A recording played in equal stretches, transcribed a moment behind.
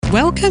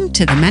Welcome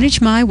to the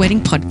Manage My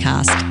Wedding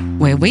podcast,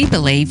 where we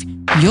believe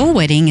your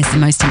wedding is the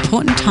most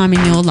important time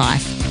in your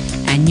life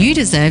and you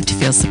deserve to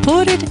feel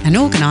supported and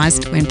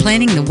organised when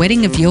planning the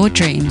wedding of your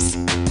dreams.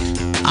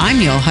 I'm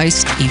your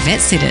host,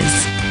 Yvette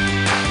Sitters.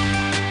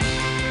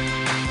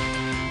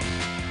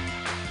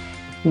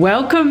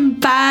 Welcome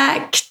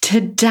back.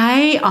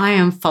 Today I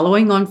am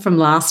following on from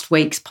last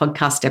week's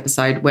podcast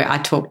episode where I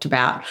talked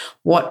about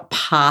what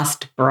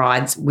past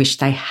brides wish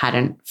they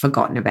hadn't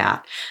forgotten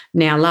about.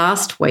 Now,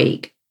 last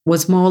week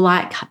was more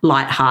like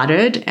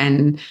lighthearted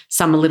and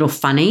some a little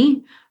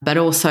funny, but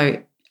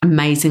also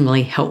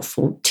amazingly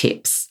helpful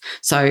tips.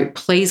 So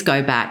please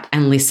go back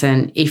and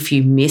listen if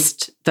you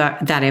missed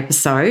that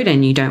episode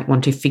and you don't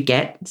want to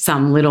forget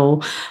some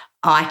little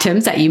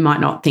items that you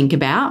might not think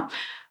about.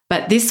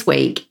 But this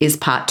week is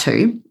part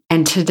 2.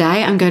 And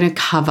today I'm going to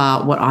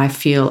cover what I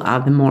feel are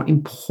the more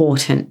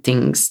important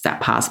things that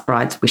past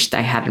brides wish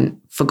they hadn't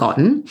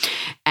forgotten.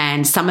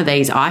 And some of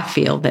these I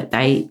feel that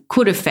they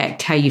could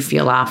affect how you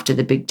feel after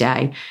the big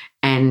day.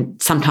 And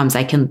sometimes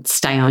they can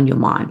stay on your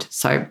mind.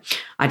 So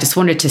I just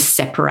wanted to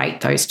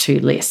separate those two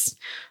lists.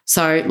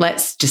 So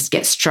let's just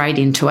get straight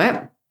into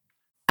it.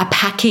 A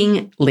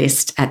packing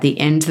list at the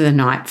end of the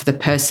night for the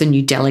person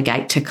you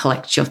delegate to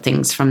collect your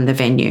things from the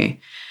venue.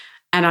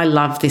 And I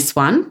love this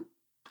one.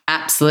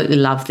 Absolutely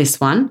love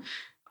this one.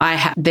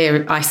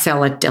 I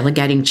sell a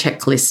delegating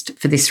checklist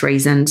for this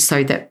reason,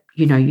 so that,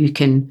 you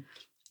can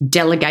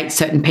delegate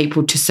certain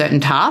people to certain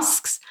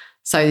tasks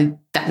so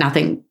that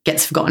nothing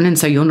gets forgotten and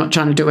so you're not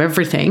trying to do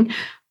everything.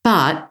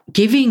 But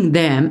giving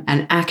them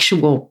an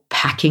actual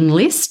packing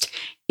list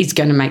is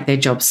going to make their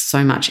job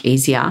so much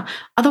easier.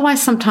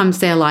 Otherwise, sometimes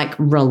they're like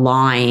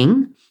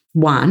relying,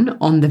 one,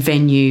 on the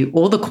venue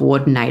or the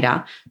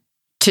coordinator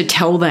to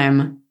tell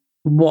them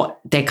what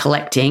they're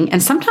collecting.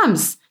 And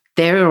sometimes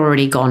they're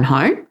already gone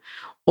home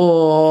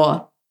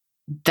or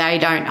they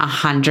don't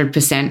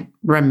 100%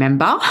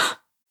 remember.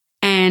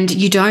 And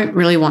you don't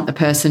really want the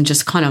person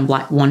just kind of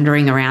like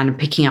wandering around and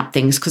picking up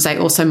things, because they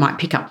also might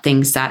pick up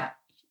things that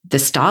the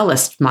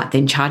stylist might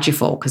then charge you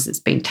for because it's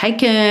been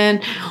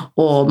taken,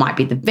 or might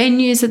be the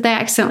venues that they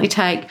accidentally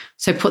take.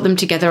 So put them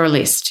together a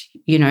list.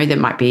 There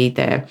might be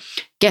the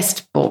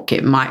guest book.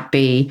 It might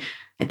be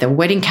the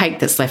wedding cake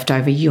that's left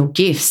over, your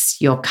gifts,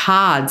 your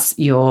cards,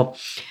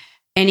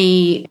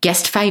 any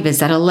guest favors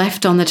that are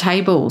left on the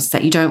tables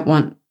that you don't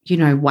want,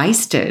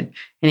 wasted,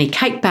 any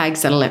cake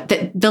bags that are left.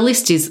 The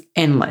list is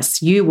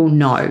endless. You will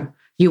know.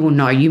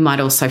 You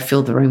might also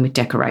fill the room with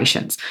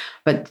decorations,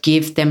 but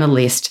give them a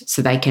list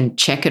so they can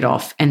check it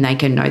off and they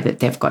can know that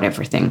they've got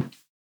everything.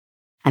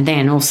 And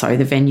then also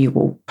the venue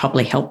will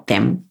probably help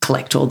them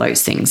collect all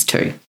those things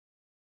too.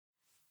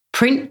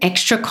 Print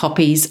extra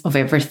copies of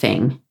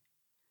everything.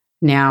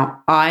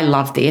 Now, I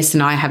love this,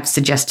 and I have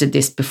suggested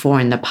this before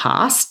in the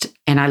past,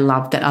 and I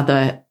love that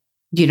other,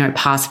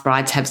 past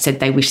brides have said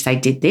they wish they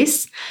did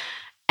this.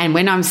 And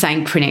when I'm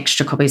saying print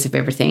extra copies of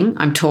everything,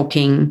 I'm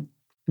talking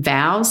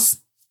vows,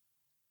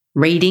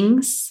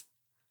 readings,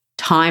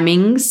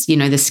 timings,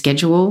 the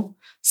schedule,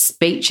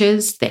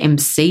 speeches, the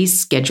MC's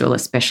schedule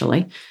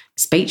especially.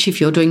 Speech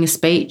if you're doing a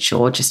speech,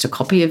 or just a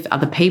copy of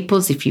other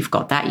people's. If you've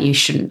got that, you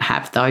shouldn't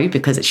have though,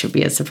 because it should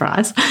be a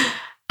surprise.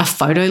 A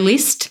photo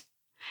list.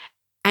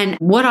 And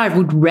what I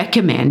would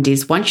recommend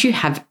is, once you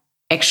have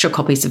extra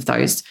copies of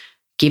those,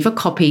 give a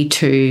copy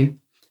to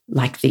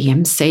like the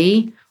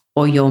MC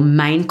or your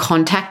main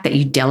contact that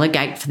you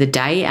delegate for the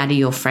day out of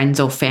your friends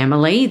or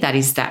family. That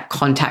is that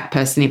contact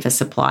person if a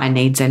supplier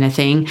needs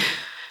anything.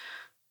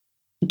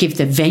 Give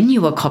the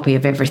venue a copy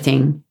of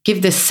everything.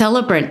 Give the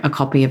celebrant a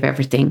copy of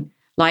everything.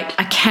 Like,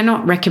 I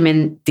cannot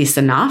recommend this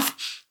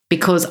enough,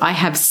 because I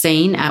have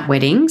seen at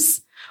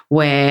weddings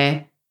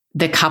where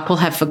the couple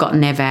have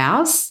forgotten their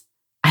vows,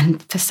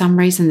 and for some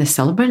reason the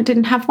celebrant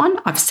didn't have one.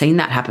 I've seen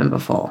that happen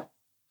before.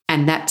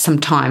 And that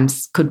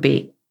sometimes could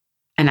be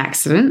an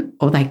accident,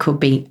 or they could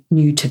be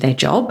new to their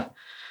job.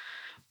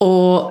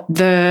 Or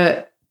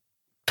the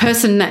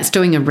person that's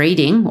doing a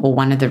reading, or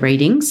one of the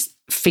readings,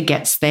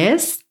 forgets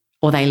theirs,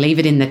 or they leave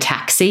it in the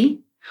taxi,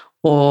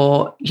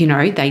 or,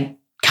 they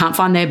can't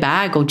find their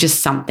bag, or just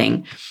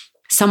something.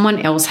 Someone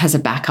else has a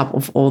backup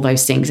of all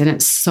those things, and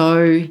it's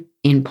so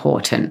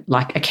important.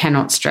 Like, I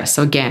cannot stress.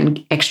 So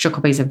again, extra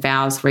copies of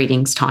vows,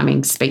 readings,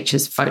 timings,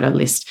 speeches, photo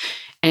list,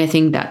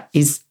 anything that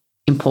is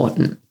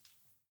important.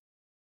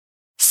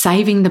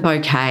 Saving the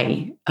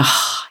bouquet.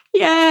 Oh,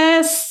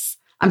 yes.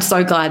 I'm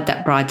so glad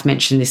that brides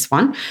mentioned this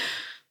one,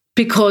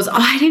 because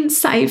I didn't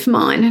save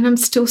mine and I'm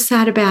still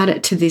sad about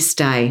it to this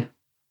day.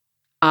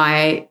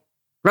 I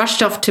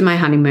rushed off to my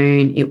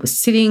honeymoon. It was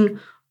sitting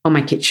on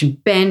my kitchen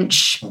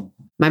bench.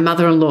 My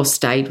mother-in-law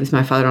stayed with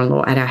my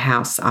father-in-law at our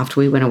house after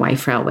we went away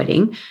for our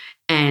wedding,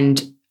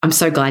 and I'm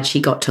so glad she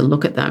got to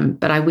look at them.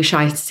 But I wish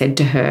I had said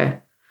to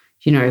her,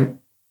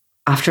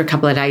 after a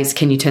couple of days,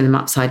 can you turn them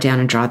upside down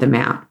and dry them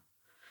out?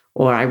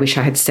 Or I wish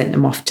I had sent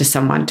them off to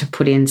someone to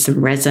put in some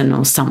resin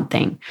or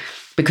something,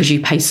 because you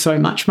pay so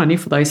much money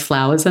for those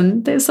flowers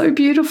and they're so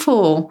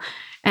beautiful.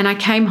 And I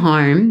came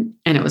home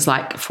and it was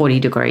like 40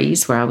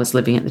 degrees where I was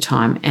living at the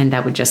time, and they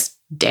were just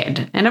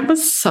dead. And it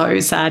was so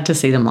sad to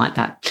see them like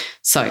that.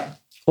 So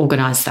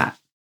organise that.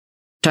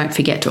 Don't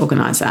forget to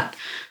organise that.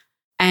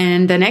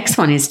 And the next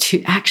one is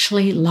to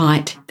actually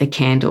light the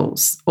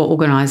candles or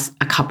organise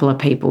a couple of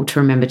people to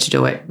remember to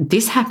do it.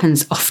 This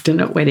happens often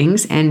at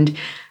weddings, and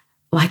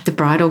like the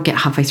bride will get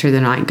halfway through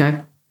the night and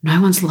go,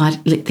 no one's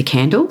lit the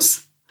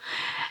candles.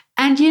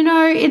 And,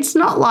 it's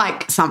not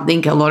like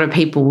something a lot of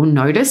people will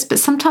notice, but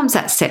sometimes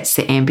that sets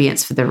the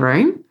ambience for the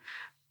room.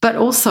 But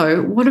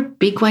also, what a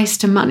big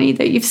waste of money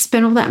that you've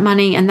spent all that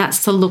money and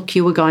that's the look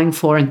you were going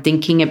for and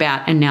thinking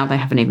about, and now they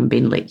haven't even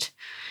been lit.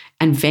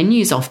 And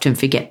venues often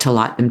forget to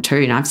light them too.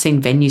 And I've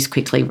seen venues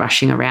quickly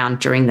rushing around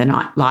during the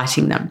night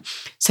lighting them.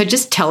 So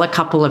just tell a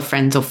couple of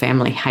friends or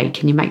family, hey,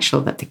 can you make sure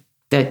that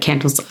the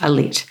candles are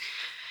lit?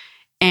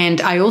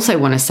 And I also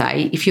want to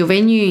say, if your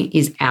venue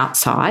is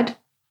outside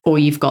or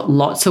you've got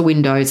lots of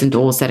windows and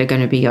doors that are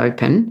going to be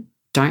open,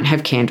 don't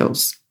have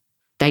candles.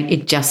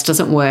 It just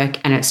doesn't work,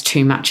 and it's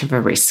too much of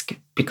a risk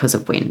because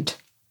of wind.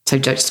 So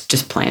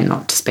just plan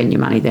not to spend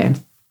your money there.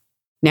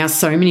 Now,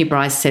 so many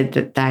brides said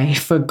that they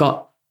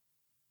forgot,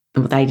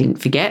 well, they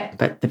didn't forget,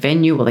 but the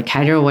venue or the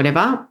caterer or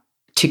whatever,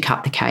 to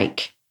cut the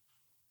cake.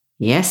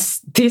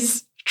 Yes,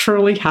 this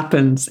truly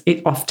happens.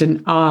 It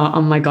often,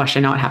 oh my gosh, I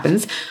know it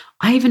happens.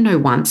 I even know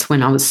once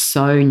when I was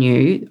so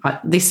new,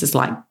 this is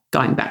like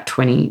going back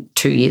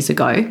 22 years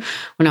ago,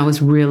 when I was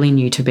really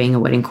new to being a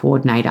wedding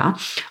coordinator.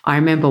 I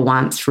remember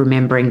once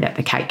remembering that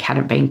the cake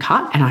hadn't been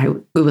cut,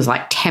 and it was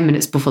like 10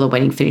 minutes before the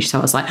wedding finished. So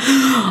I was like,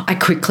 I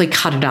quickly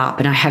cut it up,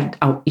 and I had,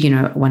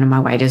 one of my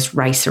waiters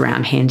race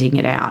around handing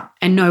it out,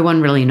 and no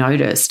one really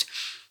noticed.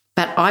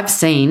 But I've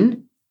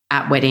seen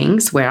at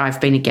weddings where I've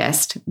been a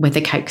guest where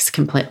the cake's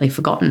completely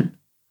forgotten.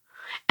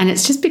 And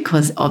it's just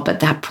because at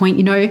that point,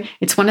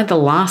 it's one of the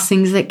last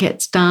things that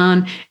gets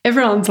done.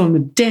 Everyone's on the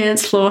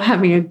dance floor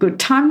having a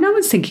good time. No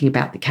one's thinking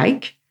about the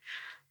cake.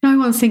 No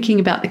one's thinking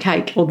about the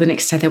cake. Or the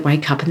next day they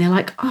wake up and they're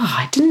like, oh,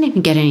 I didn't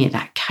even get any of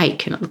that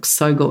cake and it looks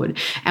so good.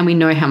 And we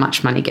know how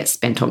much money gets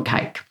spent on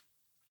cake.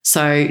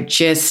 So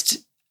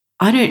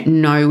I don't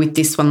know with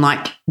this one,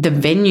 like the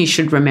venue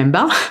should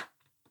remember.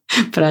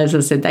 But as I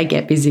said, they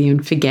get busy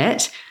and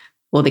forget.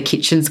 Or the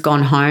kitchen's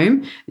gone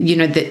home.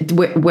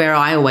 Where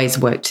I always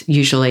worked,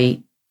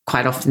 usually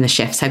quite often the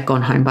chefs had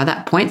gone home by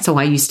that point. So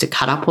I used to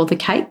cut up all the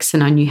cakes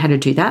and I knew how to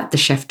do that. The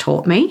chef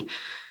taught me.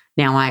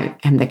 Now I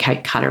am the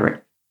cake cutter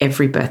at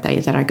every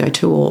birthday that I go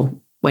to, or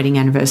wedding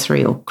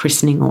anniversary or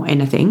christening or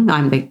anything.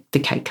 I'm the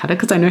cake cutter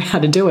because I know how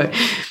to do it.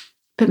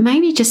 But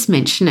maybe just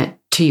mention it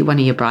to one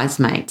of your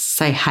bridesmaids.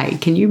 Say, hey,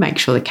 can you make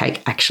sure the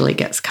cake actually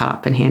gets cut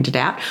up and handed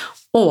out?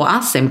 Or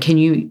ask them, can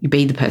you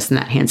be the person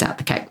that hands out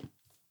the cake?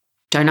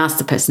 Don't ask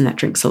the person that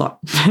drinks a lot.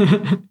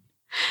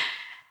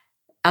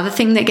 Other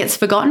thing that gets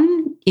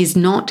forgotten is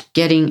not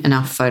getting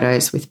enough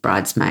photos with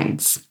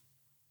bridesmaids.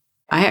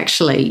 I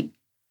actually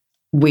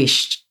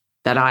wished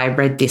that I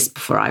read this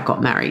before I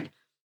got married,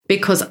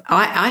 because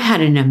I had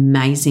an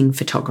amazing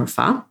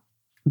photographer,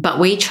 but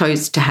we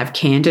chose to have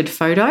candid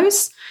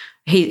photos.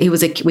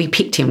 We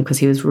picked him because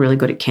he was really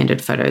good at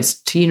candid photos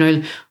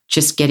to,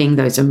 just getting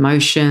those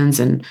emotions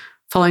and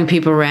following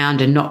people around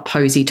and not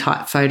posy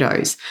type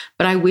photos.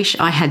 But I wish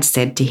I had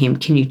said to him,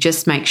 can you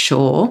just make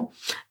sure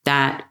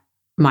that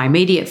my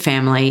immediate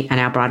family and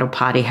our bridal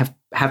party have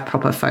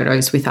proper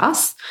photos with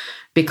us?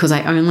 Because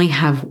I only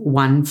have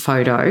one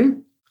photo.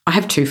 I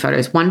have two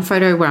photos. One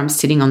photo where I'm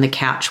sitting on the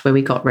couch where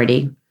we got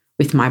ready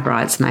with my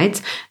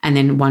bridesmaids, and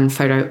then one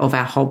photo of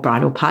our whole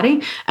bridal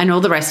party. And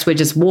all the rest we're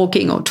just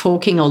walking or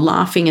talking or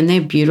laughing, and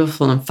they're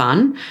beautiful and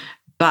fun.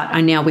 But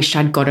I now wish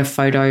I'd got a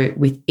photo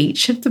with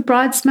each of the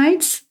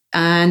bridesmaids.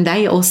 And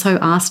they also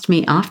asked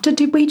me after,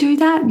 did we do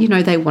that?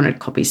 They wanted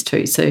copies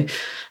too. So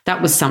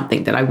that was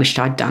something that I wished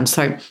I'd done.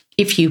 So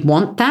if you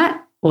want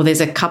that, or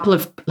there's a couple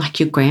of like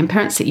your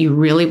grandparents that you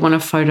really want a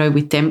photo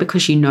with them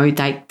because they're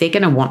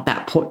going to want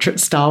that portrait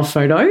style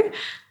photo,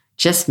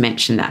 just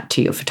mention that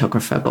to your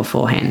photographer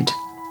beforehand.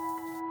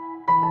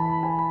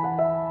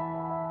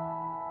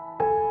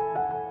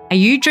 Are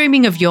you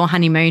dreaming of your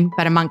honeymoon,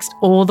 but amongst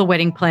all the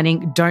wedding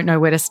planning, don't know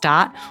where to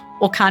start,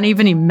 or can't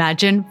even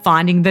imagine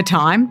finding the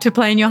time to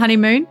plan your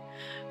honeymoon?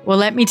 Well,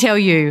 let me tell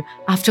you,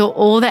 after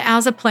all the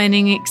hours of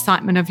planning and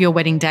excitement of your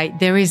wedding day,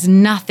 there is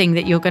nothing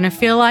that you're going to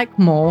feel like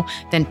more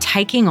than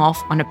taking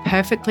off on a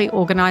perfectly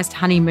organised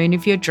honeymoon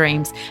of your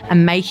dreams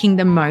and making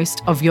the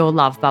most of your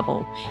love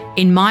bubble.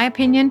 In my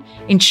opinion,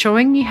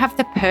 ensuring you have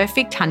the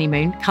perfect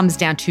honeymoon comes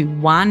down to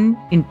one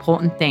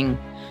important thing: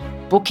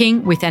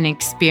 booking with an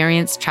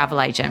experienced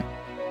travel agent.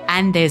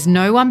 And there's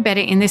no one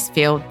better in this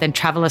field than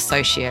Travel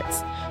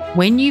Associates.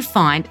 When you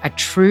find a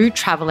true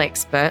travel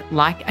expert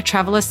like a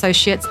Travel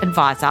Associates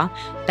advisor,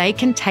 they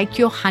can take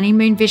your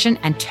honeymoon vision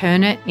and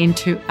turn it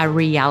into a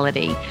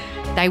reality.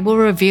 They will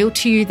reveal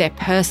to you their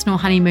personal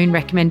honeymoon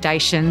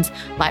recommendations,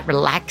 like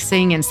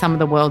relaxing in some of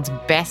the world's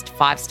best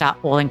 5-star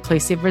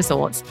all-inclusive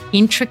resorts,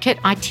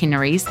 intricate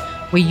itineraries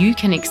where you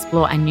can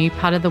explore a new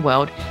part of the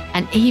world,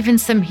 and even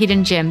some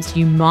hidden gems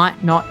you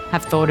might not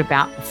have thought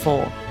about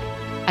before.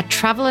 A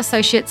Travel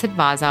Associates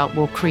advisor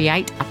will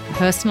create a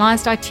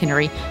personalised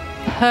itinerary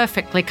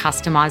perfectly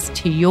customized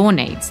to your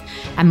needs.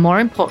 And more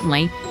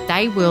importantly,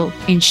 they will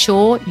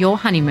ensure your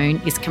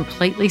honeymoon is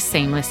completely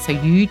seamless so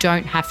you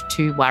don't have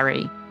to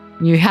worry.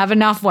 You have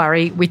enough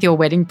worry with your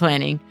wedding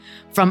planning.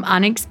 From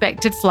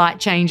unexpected flight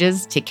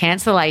changes to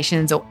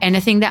cancellations or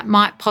anything that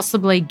might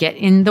possibly get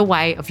in the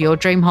way of your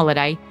dream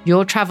holiday,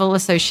 your Travel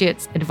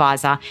Associates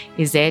advisor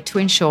is there to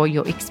ensure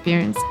your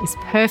experience is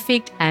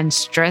perfect and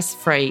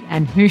stress-free.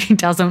 And who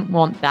doesn't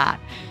want that?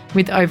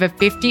 With over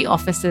 50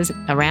 offices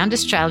around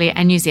Australia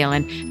and New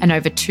Zealand and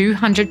over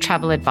 200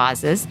 travel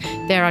advisors,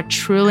 there are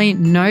truly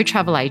no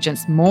travel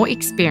agents more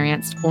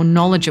experienced or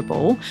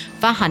knowledgeable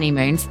for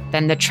honeymoons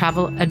than the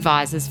travel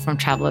advisors from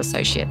Travel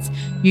Associates.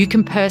 You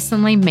can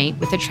personally meet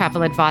with a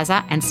travel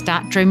advisor and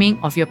start dreaming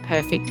of your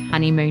perfect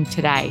honeymoon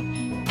today.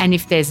 And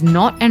if there's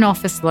not an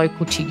office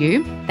local to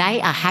you, they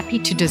are happy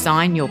to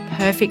design your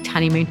perfect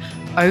honeymoon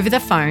over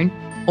the phone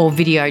or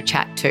video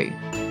chat too.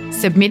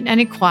 Submit an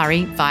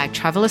inquiry via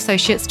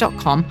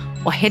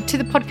travelassociates.com or head to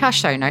the podcast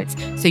show notes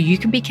so you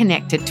can be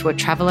connected to a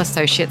Travel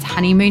Associates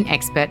honeymoon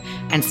expert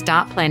and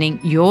start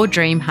planning your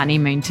dream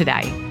honeymoon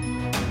today.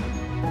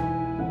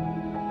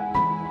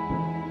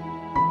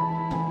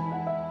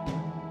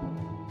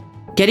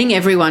 Getting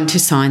everyone to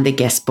sign the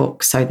guest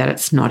book so that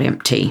it's not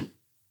empty.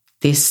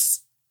 There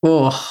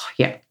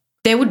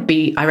would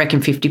be, I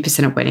reckon,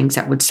 50% of weddings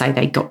that would say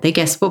they got their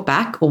guest book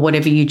back or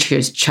whatever you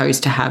chose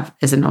to have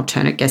as an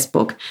alternate guest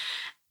book,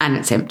 and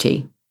it's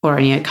empty, or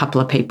only a couple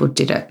of people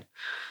did it.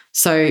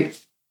 So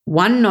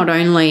one, not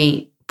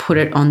only put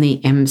it on the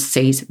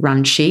MC's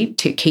run sheet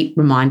to keep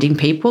reminding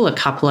people a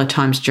couple of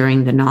times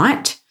during the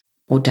night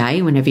or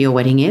day, whenever your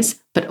wedding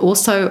is, but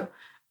also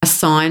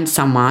assign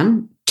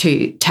someone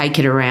to take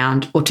it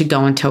around or to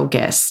go and tell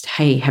guests,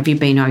 hey, have you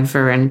been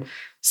over and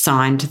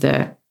signed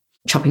the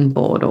chopping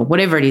board or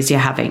whatever it is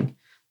you're having?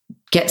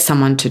 Get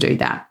someone to do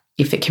that.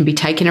 If it can be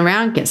taken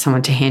around, get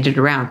someone to hand it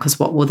around, because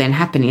what will then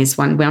happen is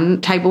when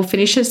one table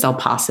finishes, they'll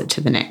pass it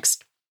to the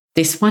next.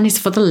 This one is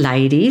for the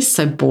ladies.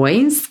 So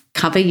boys,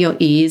 cover your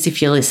ears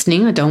if you're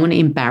listening. I don't want to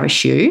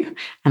embarrass you.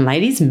 And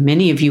ladies,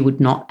 many of you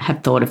would not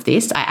have thought of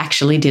this. I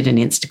actually did an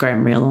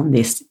Instagram reel on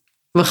this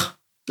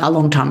a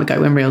long time ago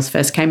when reels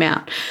first came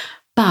out.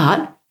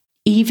 But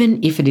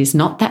even if it is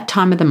not that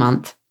time of the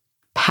month,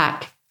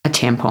 pack a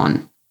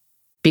tampon,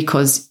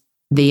 because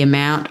the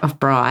amount of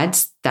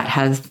brides that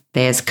has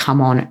theirs come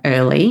on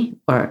early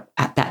or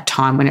at that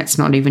time when it's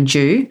not even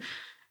due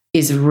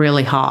is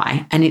really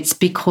high. And it's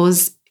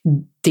because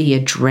the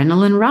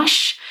adrenaline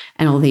rush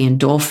and all the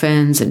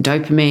endorphins and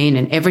dopamine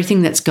and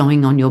everything that's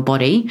going on your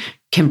body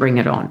can bring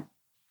it on.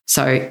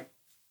 So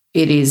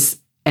it is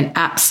an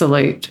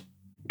absolute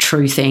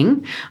true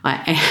thing.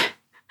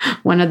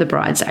 One of the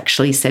brides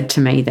actually said to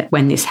me that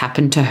when this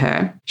happened to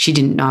her, she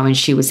didn't know, and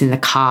she was in the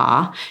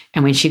car,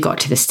 and when she got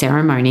to the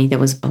ceremony, there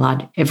was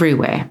blood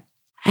everywhere.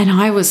 And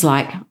I was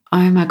like,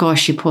 oh my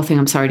gosh, you poor thing,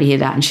 I'm sorry to hear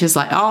that. And she was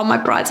like, oh, my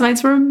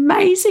bridesmaids were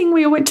amazing.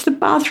 We went to the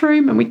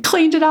bathroom and we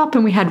cleaned it up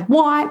and we had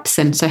wipes,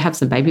 and so have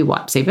some baby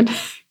wipes even.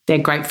 They're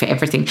great for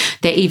everything.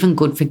 They're even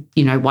good for,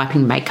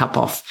 wiping makeup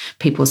off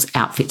people's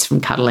outfits from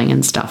cuddling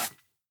and stuff.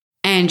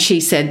 And she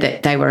said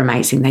that they were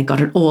amazing. They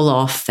got it all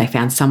off. They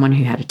found someone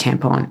who had a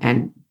tampon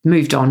and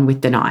moved on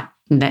with the night.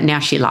 And that now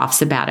she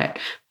laughs about it.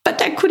 But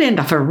that could end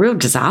up a real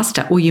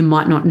disaster, or you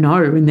might not know,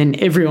 and then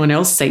everyone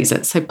else sees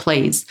it. So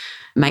please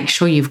make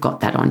sure you've got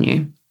that on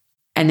you.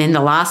 And then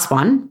the last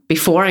one,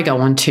 before I go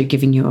on to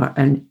giving you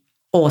an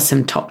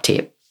awesome top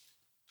tip,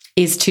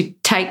 is to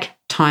take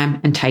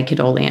time and take it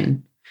all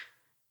in.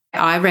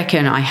 I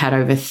reckon I had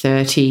over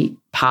 30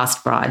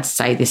 past brides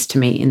say this to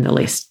me in the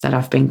list that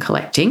I've been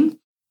collecting.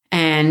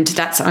 And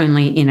that's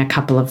only in a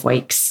couple of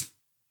weeks.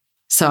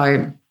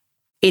 So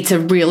it's a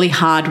really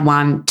hard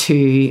one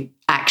to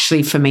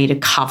actually for me to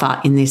cover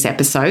in this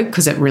episode,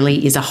 because it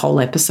really is a whole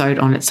episode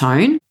on its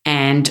own.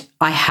 And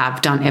I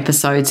have done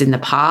episodes in the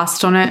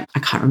past on it. I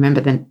can't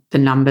remember the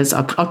numbers.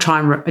 I'll try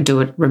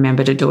and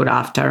remember to do it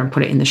after and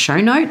put it in the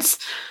show notes.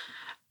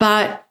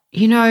 But,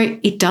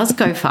 it does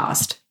go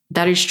fast.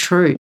 That is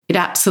true. It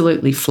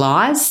absolutely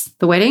flies,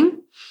 the wedding.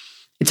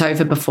 It's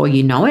over before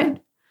you know it.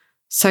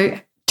 So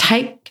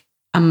take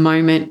a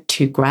moment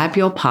to grab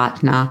your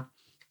partner,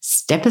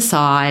 step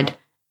aside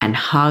and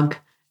hug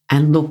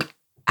and look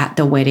at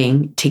the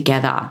wedding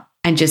together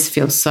and just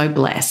feel so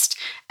blessed,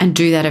 and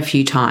do that a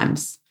few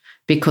times,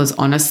 because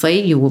honestly,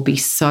 you will be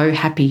so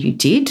happy you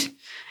did,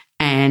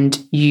 and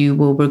you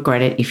will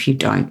regret it if you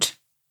don't.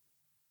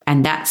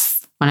 And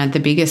that's one of the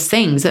biggest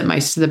things that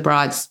most of the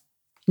brides,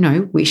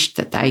 wished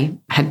that they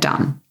had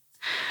done.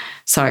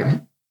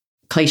 So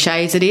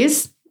cliche as it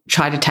is,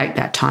 try to take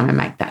that time and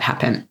make that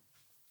happen.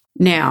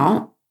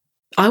 Now,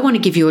 I want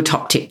to give you a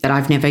top tip that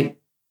I've never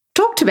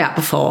talked about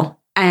before.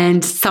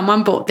 And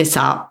someone brought this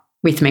up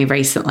with me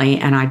recently,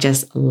 and I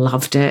just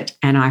loved it.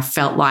 And I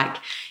felt like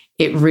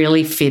it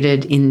really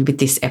fitted in with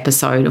this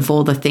episode of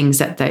all the things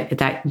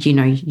that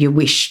you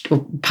wished,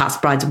 or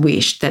past brides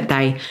wished that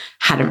they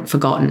hadn't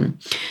forgotten.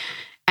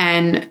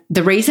 And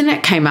the reason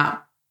it came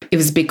up, it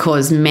was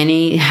because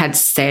many had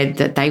said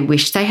that they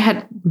wished they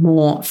had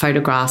more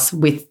photographs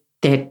with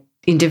their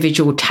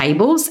individual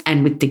tables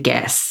and with the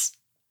guests.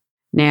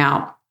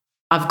 Now,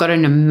 I've got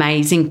an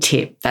amazing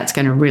tip that's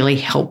going to really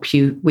help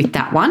you with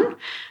that one,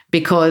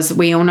 because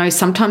we all know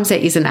sometimes there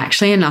isn't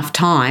actually enough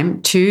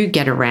time to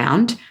get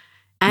around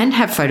and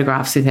have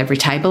photographs with every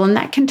table, and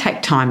that can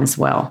take time as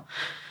well,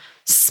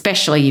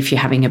 especially if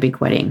you're having a big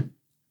wedding.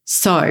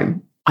 So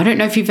I don't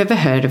know if you've ever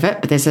heard of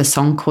it, but there's a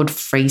song called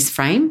Freeze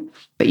Frame,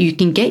 but you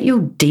can get your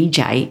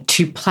DJ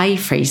to play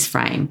Freeze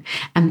Frame.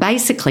 And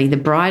basically the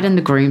bride and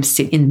the groom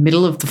sit in the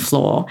middle of the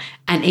floor,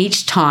 and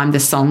each time the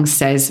song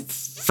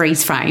says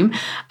freeze frame,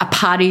 a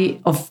party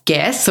of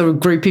guests or a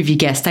group of your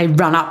guests, they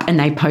run up and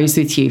they pose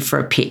with you for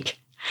a pic.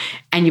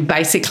 And you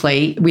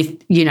basically,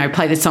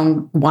 play the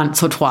song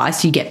once or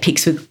twice, you get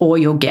pics with all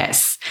your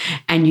guests,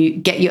 and you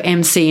get your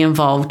MC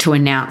involved to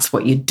announce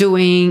what you're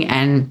doing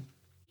and,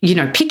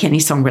 pick any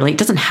song really. It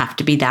doesn't have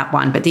to be that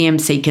one, but the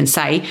MC can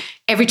say,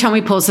 every time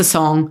we pause the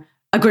song,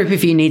 a group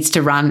of you needs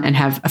to run and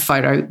have a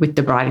photo with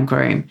the bride and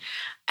groom.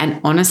 And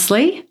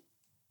honestly,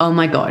 oh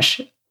my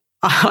gosh,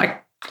 I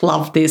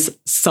love this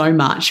so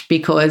much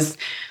because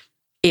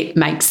it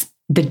makes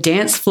the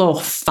dance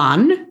floor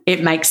fun.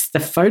 It makes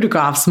the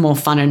photographs more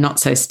fun and not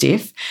so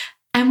stiff.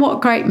 And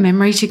what great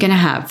memories you're going to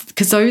have,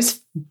 because those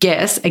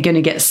guests are going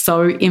to get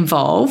so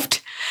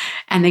involved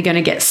and they're going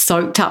to get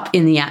soaked up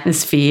in the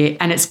atmosphere,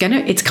 and it's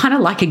kind of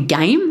like a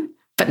game,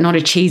 but not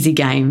a cheesy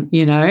game,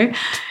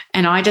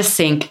 And I just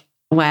think,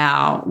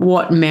 wow,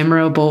 what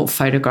memorable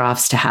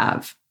photographs to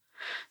have.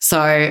 So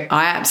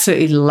I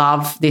absolutely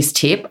love this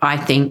tip. I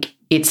think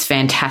it's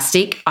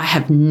fantastic. I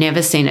have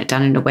never seen it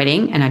done in a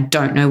wedding, and I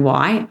don't know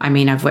why. I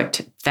mean, I've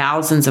worked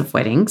thousands of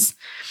weddings,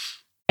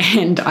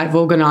 and I've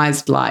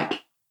organised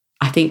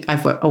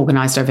I've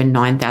organised over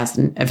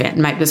 9,000 events.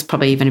 Maybe there's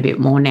probably even a bit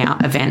more now,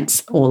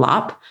 events all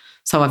up.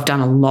 So I've done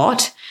a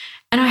lot,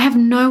 and I have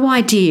no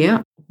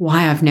idea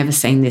why I've never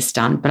seen this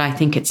done, but I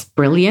think it's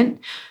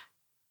brilliant.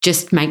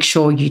 Just make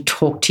sure you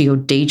talk to your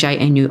DJ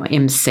and your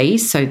MC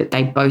so that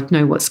they both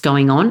know what's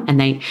going on and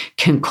they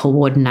can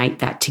coordinate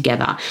that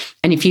together.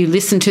 And if you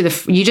listen to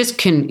you just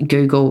can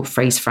Google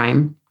freeze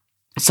frame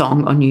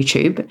song on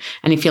YouTube.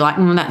 And if you're like,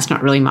 that's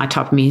not really my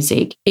type of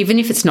music, even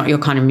if it's not your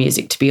kind of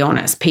music, to be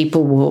honest,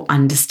 people will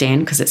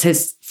understand because it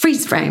says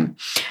freeze frame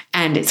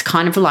and it's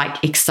kind of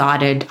like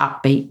excited,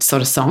 upbeat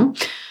sort of song.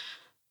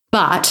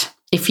 But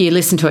if you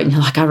listen to it and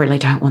you're like, I really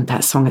don't want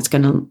that song, it's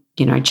going to,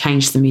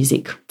 change the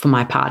music for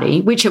my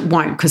party, which it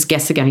won't, because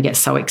guests are going to get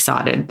so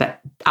excited that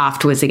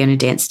afterwards they're going to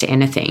dance to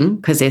anything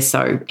because they're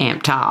so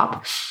amped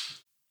up.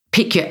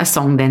 Pick a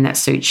song then that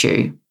suits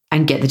you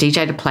and get the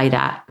DJ to play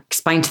that.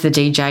 Explain to the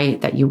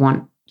DJ that you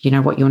want,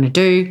 what you want to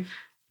do.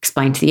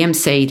 Explain to the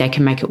MC, they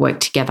can make it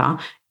work together.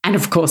 And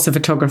of course, the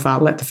photographer,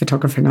 let the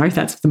photographer know.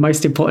 That's the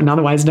most important.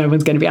 Otherwise, no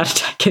one's going to be able to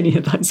take any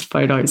of those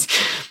photos.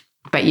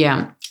 But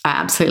yeah, I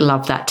absolutely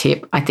love that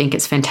tip. I think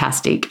it's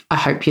fantastic. I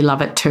hope you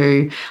love it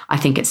too. I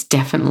think it's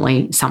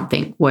definitely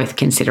something worth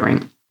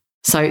considering.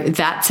 So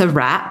that's a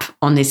wrap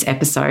on this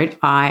episode.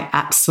 I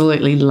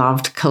absolutely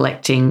loved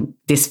collecting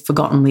this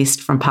forgotten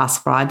list from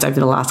past brides over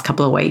the last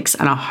couple of weeks,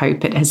 and I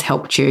hope it has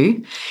helped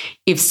you.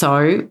 If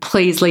so,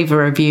 please leave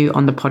a review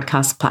on the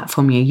podcast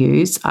platform you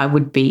use. I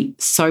would be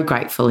so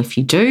grateful if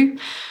you do.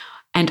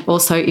 And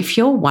also, if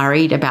you're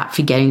worried about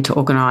forgetting to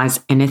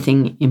organise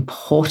anything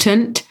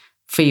important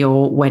for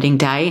your wedding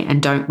day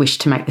and don't wish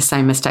to make the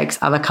same mistakes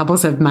other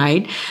couples have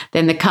made,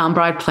 then the Calm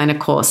Bride Planner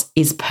course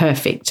is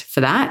perfect for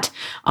that.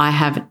 I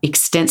have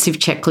extensive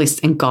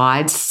checklists and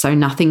guides so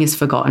nothing is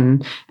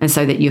forgotten and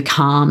so that you're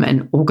calm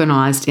and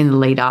organised in the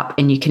lead up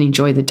and you can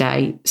enjoy the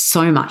day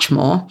so much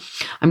more.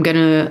 I'm going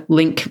to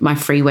link my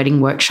free wedding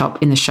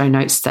workshop in the show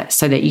notes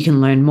so that you can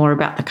learn more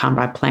about the Calm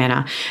Bride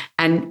Planner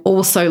and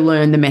also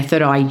learn the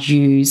method I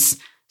use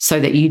so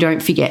that you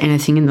don't forget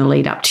anything in the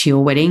lead up to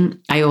your wedding.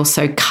 I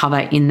also cover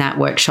in that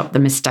workshop the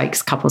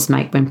mistakes couples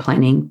make when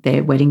planning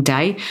their wedding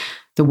day.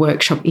 The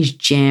workshop is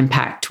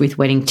jam-packed with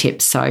wedding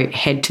tips, so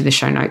head to the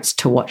show notes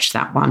to watch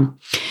that one.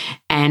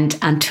 And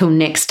until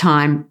next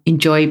time,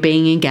 enjoy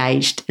being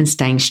engaged and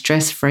staying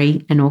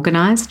stress-free and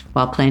organised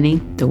while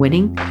planning the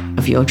wedding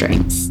of your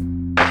dreams.